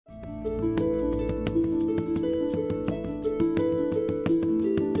Welcome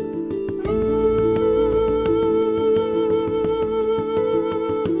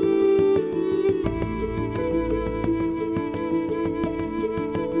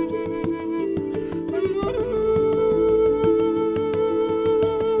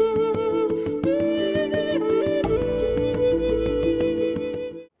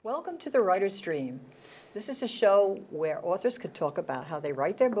to The Writer's Dream. This is a show where authors could talk about how they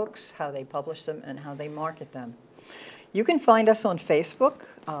write their books, how they publish them, and how they market them. You can find us on Facebook.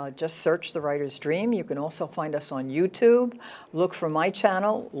 Just search The Writer's Dream. You can also find us on YouTube. Look for my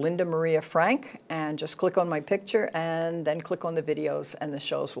channel, Linda Maria Frank, and just click on my picture and then click on the videos and the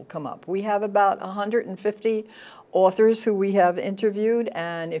shows will come up. We have about 150 authors who we have interviewed,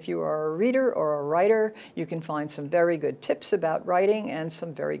 and if you are a reader or a writer, you can find some very good tips about writing and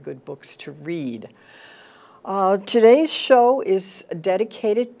some very good books to read. Today's show is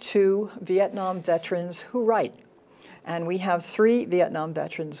dedicated to Vietnam veterans who write. And we have 3 Vietnam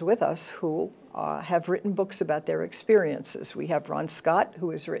veterans with us who have written books about their experiences. We have Ron Scott, who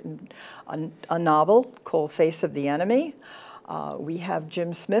has written a novel called Face of the Enemy. We have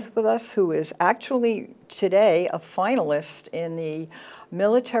Jim Smith with us, who is actually today a finalist in the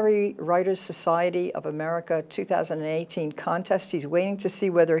Military Writers Society of America 2018 contest. He's waiting to see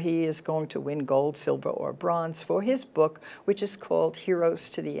whether he is going to win gold, silver, or bronze for his book, which is called Heroes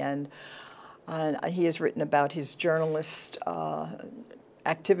to the End. And he has written about his journalist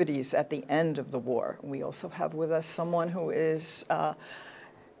activities at the end of the war. We also have with us someone who is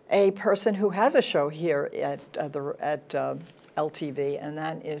a person who has a show here at LTV, and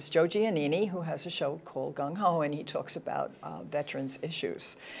that is Joe Giannini, who has a show called Gung Ho, and he talks about veterans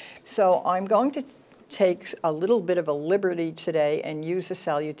issues. So I'm going to take a little bit of a liberty today and use a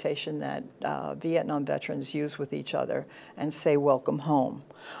salutation that Vietnam veterans use with each other and say, welcome home.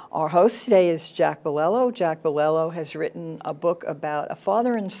 Our host today is Jack Bilello. Jack Bilello has written a book about a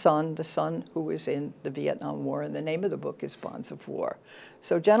father and son, the son who was in the Vietnam War, and the name of the book is Bonds of War.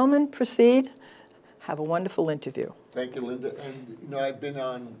 So gentlemen, proceed. Have a wonderful interview. Thank you, Linda. And you know, I've been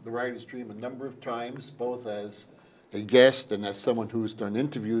on The Writer's Dream a number of times, both as a guest and as someone who's done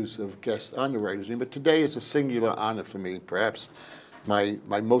interviews of guests on The Writer's Dream. But today is a singular honor for me, perhaps my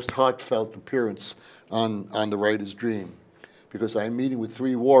most heartfelt appearance on The Writer's Dream, because I'm meeting with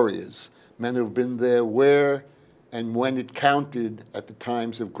 3 warriors, men who have been there where and when it counted at the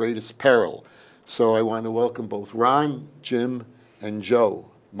times of greatest peril. So I want to welcome both Ron, Jim, and Joe.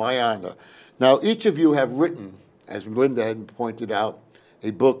 My honor. Now, each of you have written, as Linda had pointed out, a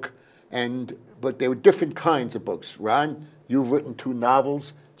book, but they were different kinds of books. Ron, you've written 2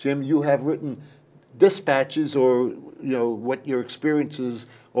 novels. Jim, you have written dispatches, or what your experiences,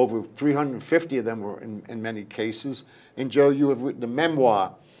 over 350 of them were in many cases. And Joe, you have written a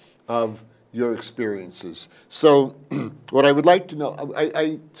memoir of your experiences. So what I would like to know,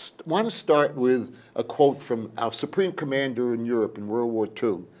 I want to start with a quote from our supreme commander in Europe in World War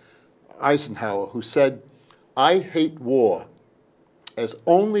II, Eisenhower, who said, "I hate war as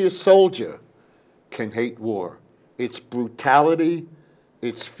only a soldier can hate war. Its brutality,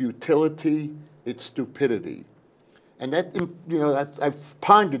 its futility, its stupidity." And that, I've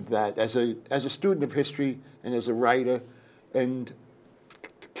pondered that as a student of history and as a writer. And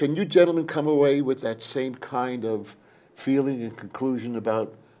can you gentlemen come away with that same kind of feeling and conclusion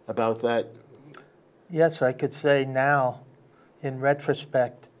about that? Yes, I could say now, in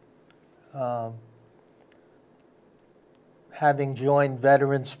retrospect, having joined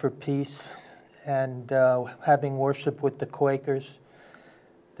Veterans for Peace and having worshiped with the Quakers,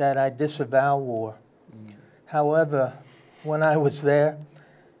 that I disavow war. However, when I was there,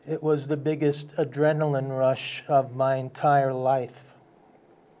 it was the biggest adrenaline rush of my entire life.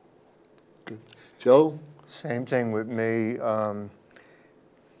 Good. Joe? Same thing with me.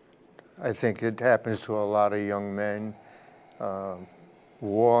 I think it happens to a lot of young men.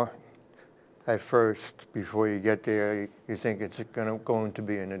 War, at first, before you get there, you think it's going to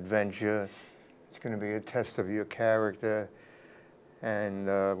be an adventure. It's going to be a test of your character. And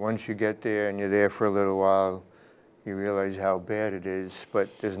once you get there and you're there for a little while, you realize how bad it is, but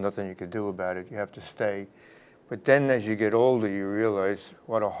there's nothing you can do about it. You have to stay. But then as you get older, you realize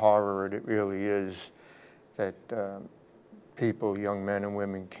what a horror it really is that people, young men and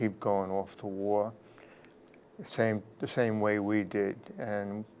women, keep going off to war the same way we did.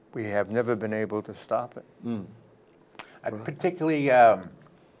 And we have never been able to stop it. Mm. Particularly,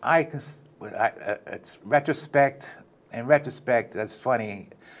 it's retrospect. In retrospect, that's funny.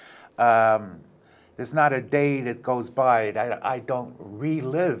 There's not a day that goes by that I don't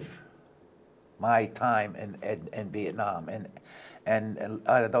relive my time in Vietnam. and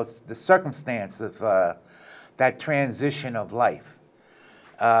the circumstance of that transition of life.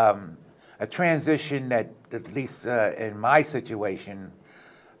 A transition that, at least in my situation,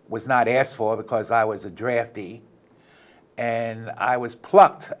 was not asked for because I was a draftee, and I was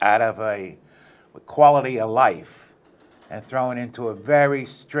plucked out of a quality of life and thrown into a very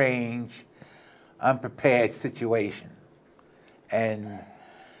strange, unprepared situation. And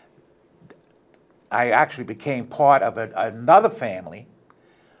I actually became part of another family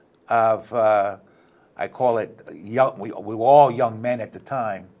of, I call it young, we were all young men at the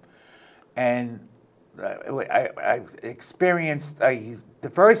time. And I experienced a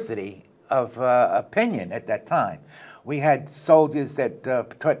diversity of opinion at that time. We had soldiers that,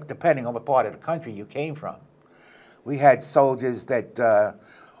 depending on what part of the country you came from, we had soldiers that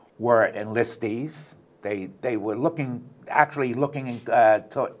were enlistees. They were actually looking at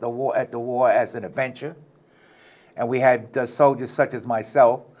the war as an adventure. And we had soldiers such as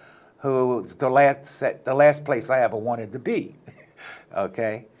myself, who the last place I ever wanted to be.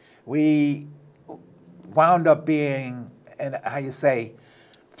 Okay, we wound up being, and how you say,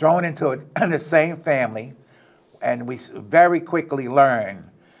 thrown into the same family, and we very quickly learned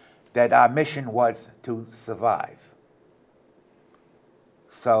that our mission was to survive.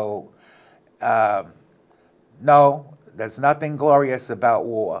 So, no, there's nothing glorious about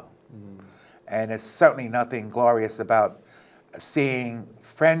war. And it's certainly nothing glorious about seeing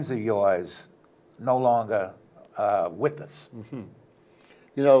friends of yours no longer with us. Mm-hmm.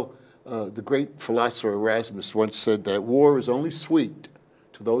 You know, the great philosopher Erasmus once said that war is only sweet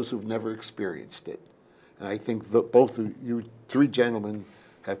to those who've never experienced it. And I think that both of you three gentlemen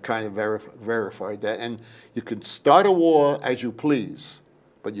have kind of verified that. And you can start a war as you please,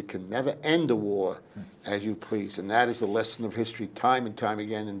 but you can never end a war as you please. And that is a lesson of history time and time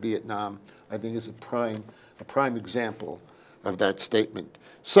again in Vietnam. I think is a prime example of that statement.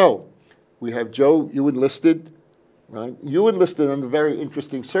 So we have Joe, you enlisted, right? You enlisted under very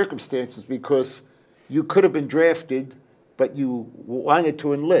interesting circumstances because you could have been drafted, but you wanted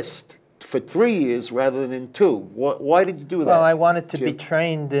to enlist for 3 years rather than in 2. Why did you do that? Well, I wanted to Jim? be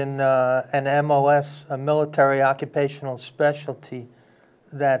trained in an MOS, a military occupational specialty,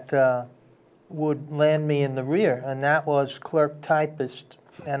 that would land me in the rear, and that was clerk typist.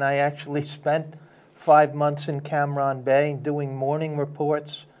 And I actually spent 5 months in Cam Ranh Bay doing morning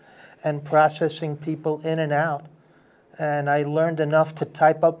reports and processing people in and out. And I learned enough to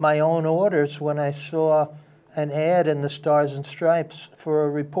type up my own orders when I saw an ad in the Stars and Stripes for a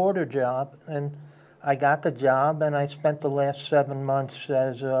reporter job. And I got the job, and I spent the last 7 months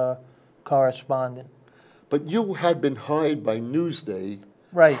as a correspondent. But you had been hired by Newsday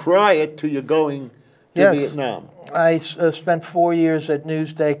prior to your going to Vietnam. I spent 4 years at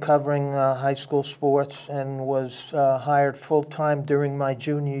Newsday covering high school sports and was hired full-time during my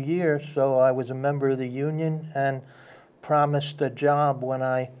junior year, so I was a member of the union and promised a job when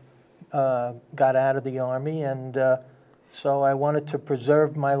I got out of the Army, and so I wanted to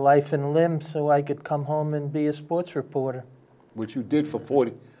preserve my life and limb so I could come home and be a sports reporter. Which you did for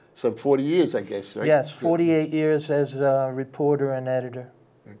some 40 years, I guess, right? Yes, 48 years as a reporter and editor.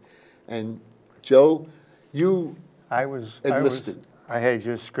 And Joe, you enlisted. I had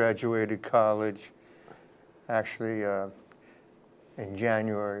just graduated college, actually in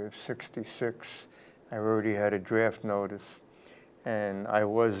January of '66. I already had a draft notice, and I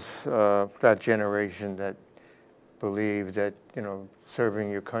was that generation that believed that, you know,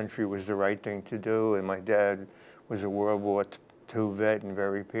 serving your country was the right thing to do, and my dad was a World War II vet and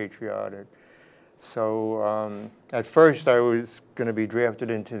very patriotic. So at first I was going to be drafted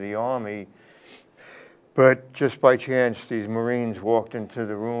into the Army, but just by chance these Marines walked into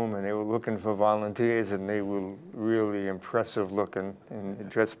the room and they were looking for volunteers, and they were really impressive looking in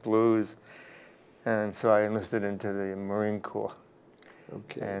dress blues, and so I enlisted into the Marine Corps.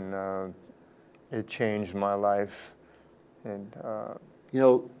 Okay. And it changed my life. And you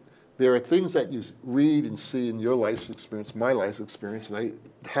know, there are things that you read and see in your life's experience, my life's experience, and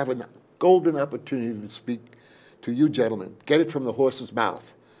I have a golden opportunity to speak to you gentlemen. Get it from the horse's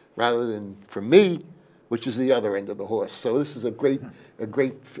mouth rather than from me, which is the other end of the horse. So this is a great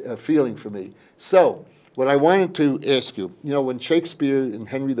feeling for me. So what I wanted to ask you, you know, when Shakespeare in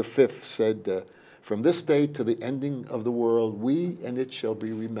Henry V said, from this day to the ending of the world, we and it shall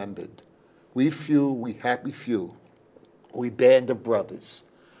be remembered. We few, we happy few, we band of brothers.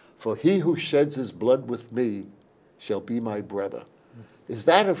 For he who sheds his blood with me shall be my brother. Is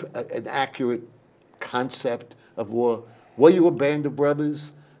that an accurate concept of war? Were you a band of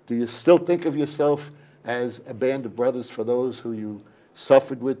brothers? Do you still think of yourself as a band of brothers for those who you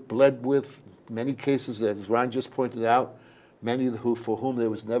suffered with, bled with, in many cases, as Ron just pointed out, many for whom there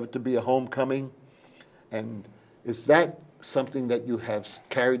was never to be a homecoming. And is that something that you have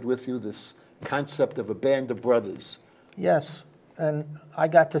carried with you, this concept of a band of brothers? Yes, and I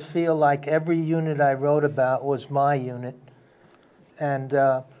got to feel like every unit I wrote about was my unit. And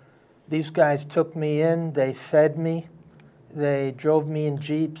these guys took me in, they fed me, they drove me in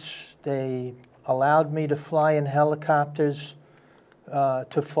Jeeps, they allowed me to fly in helicopters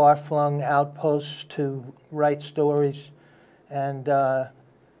to far-flung outposts to write stories. And,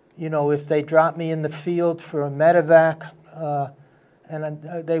 you know, if they dropped me in the field for a medevac,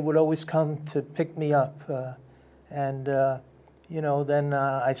 they would always come to pick me up. You know, then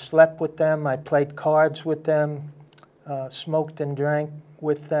I slept with them, I played cards with them, smoked and drank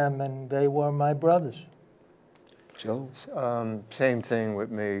with them, and they were my brothers. Joe? Same thing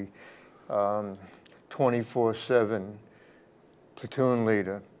with me. 24/7 platoon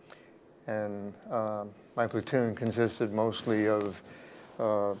leader. And my platoon consisted mostly of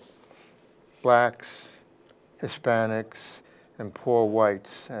blacks, Hispanics, and poor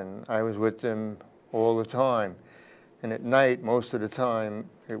whites. And I was with them all the time. And at night, most of the time,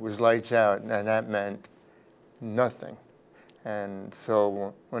 it was lights out, and that meant nothing. And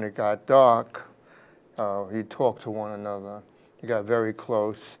so when it got dark, you'd talk to one another. You got very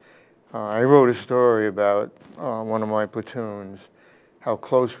close. I wrote a story about one of my platoons, how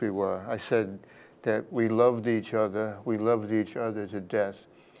close we were. I said that we loved each other to death.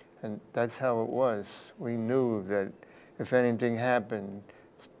 And that's how it was. We knew that if anything happened,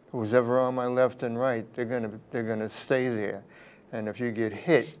 who's ever on my left and right, they're gonna stay there. And if you get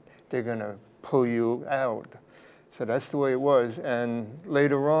hit, they're gonna pull you out. So that's the way it was. And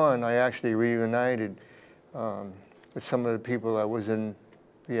later on, I actually reunited with some of the people I was in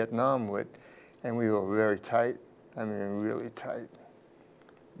Vietnam with, and we were very tight. I mean, really tight.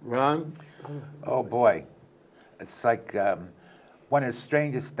 Ron? Oh boy, it's like one of the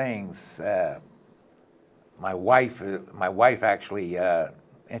strangest things. My wife actually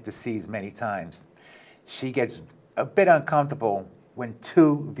intercedes many times. She gets a bit uncomfortable when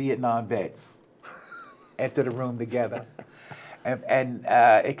two Vietnam vets enter the room together. And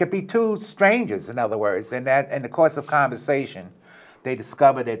it could be two strangers, in other words, and that in the course of conversation, they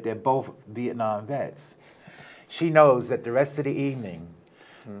discover that they're both Vietnam vets. She knows that the rest of the evening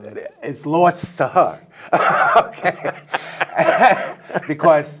is lost to her, okay?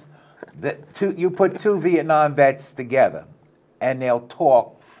 Because you put two Vietnam vets together, and they'll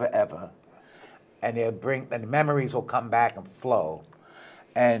talk forever, and the memories will come back and flow.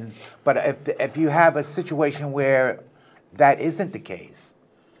 But if you have a situation where that isn't the case,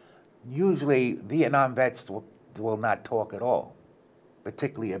 usually Vietnam vets will not talk at all,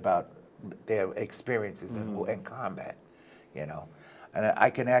 particularly about their experiences in combat, you know. And I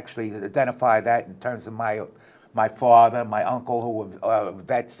can actually identify that in terms of my father, my uncle, who were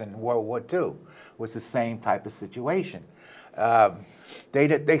vets in World War II, was the same type of situation.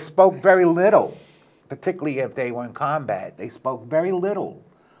 They spoke very little, particularly if they were in combat. They spoke very little,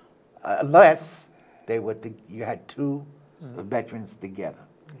 unless you had two veterans together,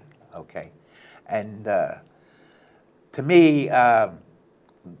 okay? And to me, the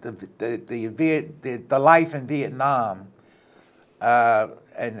life in Vietnam,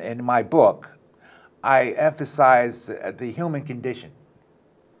 and in my book, I emphasize the human condition,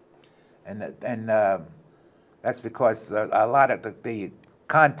 and that's because a lot of the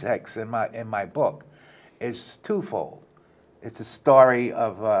context in my book is twofold. It's a story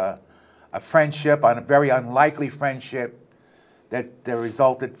of a friendship, a very unlikely friendship that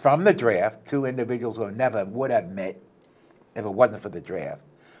resulted from the draft. Two individuals who never would have met if it wasn't for the draft,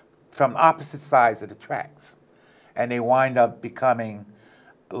 from opposite sides of the tracks. And they wind up becoming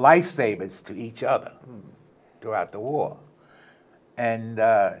lifesavers to each other throughout the war. And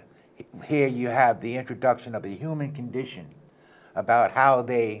here you have the introduction of the human condition, about how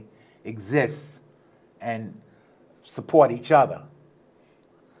they exist and support each other,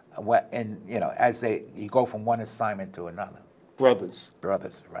 and you know, as you go from one assignment to another. Brothers.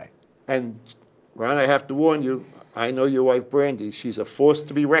 Brothers, right. And Ron, I have to warn you, I know your wife Brandy. She's a force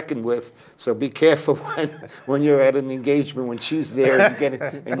to be reckoned with. So be careful when you're at an engagement, when she's there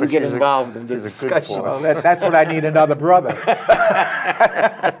and you get involved in the discussion. Well, that's what I need, another brother.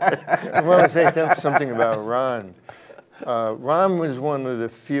 I want to say something about Ron. Ron was one of the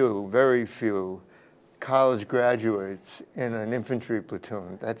few, very few, college graduates in an infantry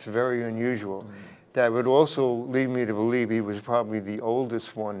platoon. That's very unusual. That would also lead me to believe he was probably the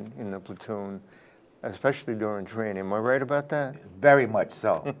oldest one in the platoon, especially during training. Am I right about that? Very much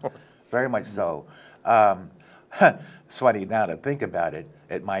so. Very much so. It's funny now to think about it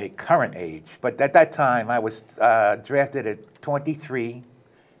at my current age. But at that time, I was drafted at 23,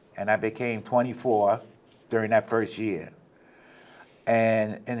 and I became 24 during that first year.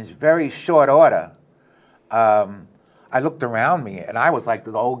 And in very short order, I looked around me, and I was like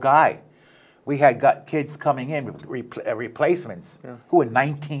the old guy. We had got kids coming in with replacements who were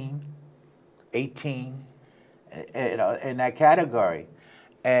 19, 18, in that category.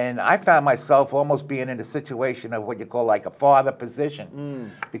 And I found myself almost being in a situation of what you call like a father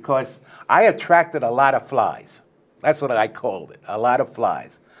position, because I attracted a lot of flies. That's what I called it, a lot of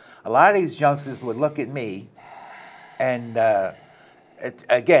flies. A lot of these youngsters would look at me, and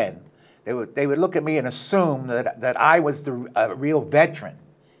again, they would look at me and assume that I was the real veteran,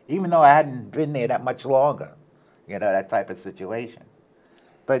 even though I hadn't been there that much longer, you know, that type of situation.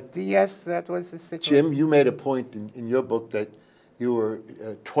 But yes, that was the situation. Jim, you made a point in your book that you were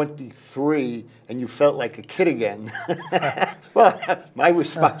 23 and you felt like a kid again. Well, my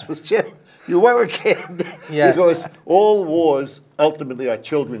response was, Jim, you were a kid. Yes. Because all wars ultimately are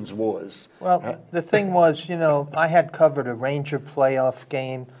children's wars. Well, the thing was, you know, I had covered a Ranger playoff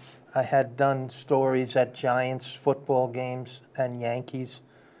game. I had done stories at Giants football games and Yankees.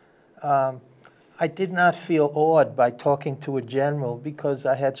 I did not feel awed by talking to a general because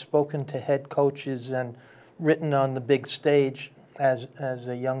I had spoken to head coaches and written on the big stage as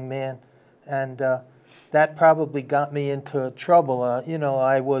a young man, and that probably got me into trouble. You know,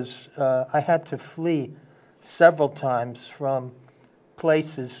 I had to flee several times from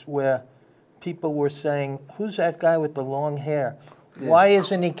places where people were saying, "Who's that guy with the long hair? Why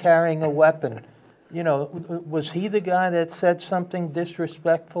isn't he carrying a weapon? You know, was he the guy that said something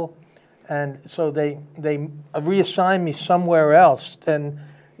disrespectful?" And so they reassigned me somewhere else, and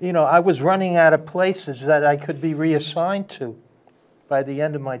you know, I was running out of places that I could be reassigned to by the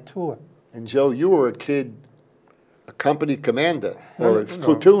end of my tour. And Joe, you were a kid, a company commander or a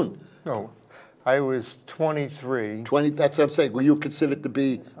platoon. No, I was 23. 20, that's what I'm saying. Were you considered to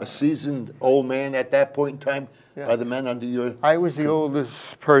be a seasoned old man at that point in time by the men under your... I was the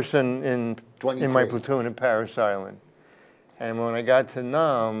oldest person in my 23. platoon at Paris Island. And when I got to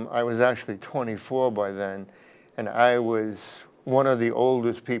Nam, I was actually 24 by then, and I was one of the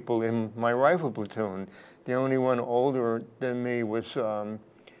oldest people in my rifle platoon. The only one older than me was,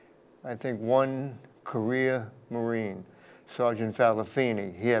 I think, one career Marine, Sergeant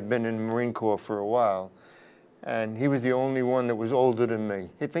Falafini. He had been in the Marine Corps for a while, and he was the only one that was older than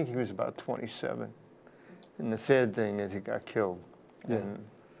me. I think he was about 27. And the sad thing is he got killed. Yeah. And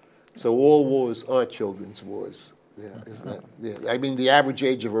So all wars are children's wars. Yeah, isn't that? Yeah. I mean, the average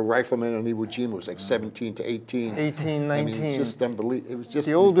age of a rifleman on Iwo Jima was like 17 to 18. 18, 19. I mean, it's just unbelievable. It was just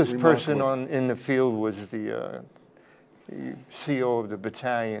the oldest remarkable. person in the field was the CO of the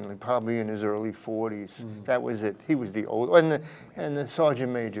battalion, probably in his early 40s. That was it. He was the old, and the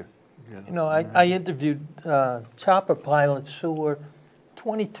sergeant major. You know, I interviewed chopper pilots who were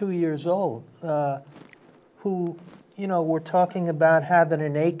 22 years old, who, you know, were talking about having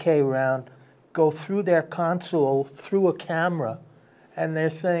an AK round go through their console, through a camera, and they're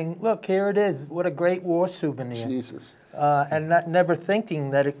saying, look, here it is, what a great war souvenir. Jesus. And never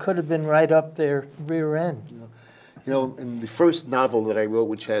thinking that it could have been right up their rear end. You know, in the first novel that I wrote,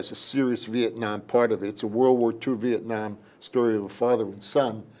 which has a serious Vietnam part of it, it's a World War II Vietnam story of a father and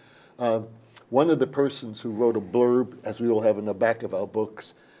son. One of the persons who wrote a blurb, as we all have in the back of our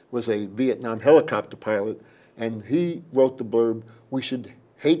books, was a Vietnam helicopter pilot, and he wrote the blurb, "We should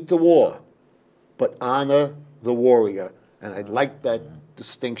hate the war, but honor the warrior." And I like that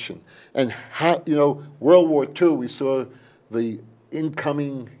distinction. And how, you know, World War II, we saw the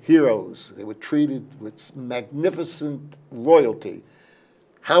incoming heroes. They were treated with magnificent royalty.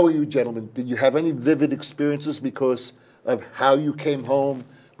 How are you, gentlemen? Did you have any vivid experiences because of how you came home?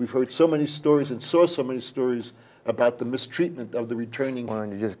 We've heard so many stories and saw so many stories about the mistreatment of the returning. Why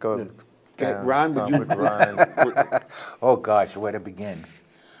don't you just go down, Ron, would you? with Ron. Oh gosh, where to begin?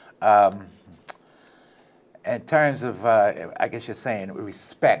 In terms of, I guess you're saying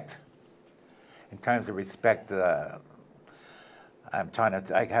respect. In terms of respect, I'm trying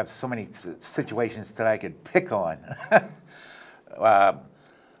to. I have so many situations that I could pick on.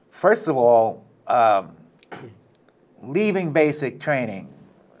 First of all, leaving basic training.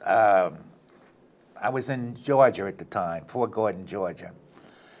 I was in Georgia at the time, Fort Gordon, Georgia,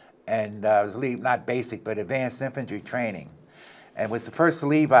 and I was leaving not basic but advanced infantry training, and it was the first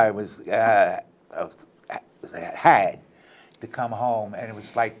leave I was had to come home, and it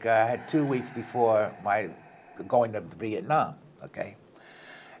was like I had 2 weeks before my going to Vietnam. Okay,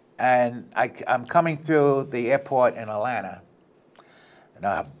 and I'm coming through the airport in Atlanta. in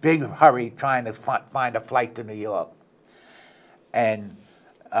a big hurry trying to find a flight to New York. And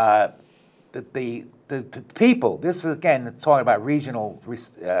the people, this is again talking about regional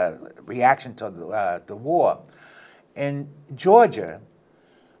reaction to the war. In Georgia,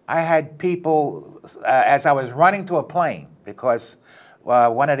 I had people, as I was running to a plane, because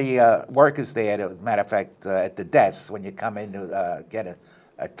one of the workers there, as a matter of fact, at the desk, when you come in to get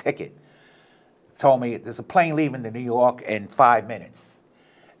a ticket, told me there's a plane leaving to New York in 5 minutes.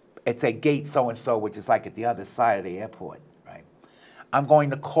 It's at gate so-and-so, which is like at the other side of the airport, right? I'm going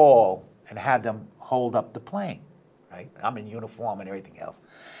to call and have them hold up the plane, right? I'm in uniform and everything else.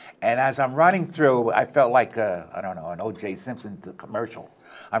 And as I'm running through, I felt like, I don't know, an O.J. Simpson commercial.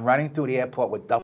 I'm running through the airport with